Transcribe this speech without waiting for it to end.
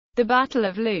The Battle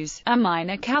of Leuze, a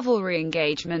minor cavalry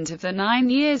engagement of the 9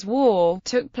 Years' War,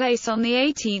 took place on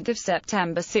 18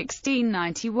 September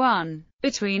 1691,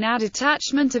 between a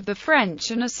detachment of the French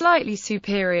and a slightly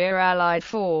superior Allied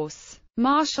force.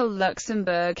 Marshal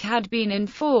Luxembourg had been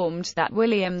informed that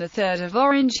William III of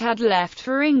Orange had left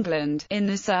for England, in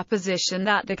the supposition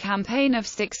that the campaign of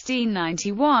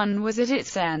 1691 was at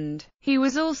its end. He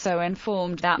was also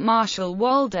informed that Marshal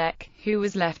Waldeck, who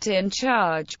was left in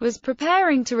charge, was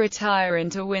preparing to retire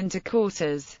into winter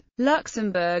quarters.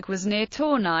 Luxembourg was near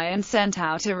Tournai and sent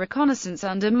out a reconnaissance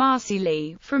under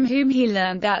Marsili, from whom he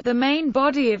learned that the main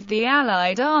body of the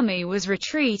Allied army was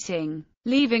retreating,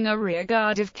 leaving a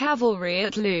rearguard of cavalry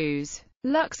at Leuze.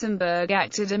 Luxembourg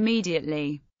acted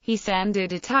immediately. He sent a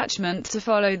detachment to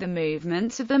follow the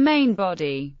movements of the main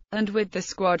body, and with the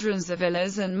squadrons of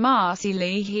Villars and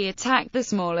Marsili he attacked the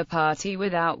smaller party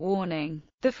without warning.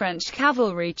 The French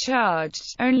cavalry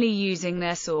charged, only using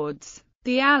their swords.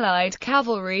 The Allied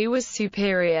cavalry was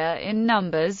superior in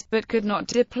numbers, but could not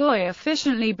deploy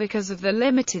efficiently because of the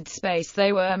limited space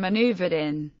they were maneuvered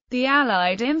in. The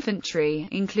Allied infantry,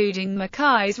 including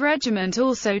Mackay's regiment,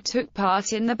 also took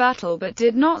part in the battle but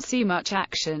did not see much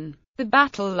action. The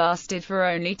battle lasted for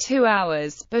only 2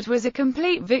 hours, but was a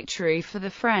complete victory for the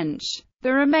French.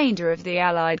 The remainder of the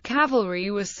Allied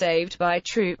cavalry was saved by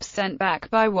troops sent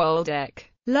back by Waldeck.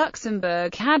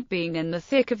 Luxembourg had been in the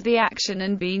thick of the action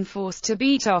and been forced to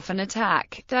beat off an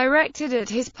attack directed at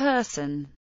his person.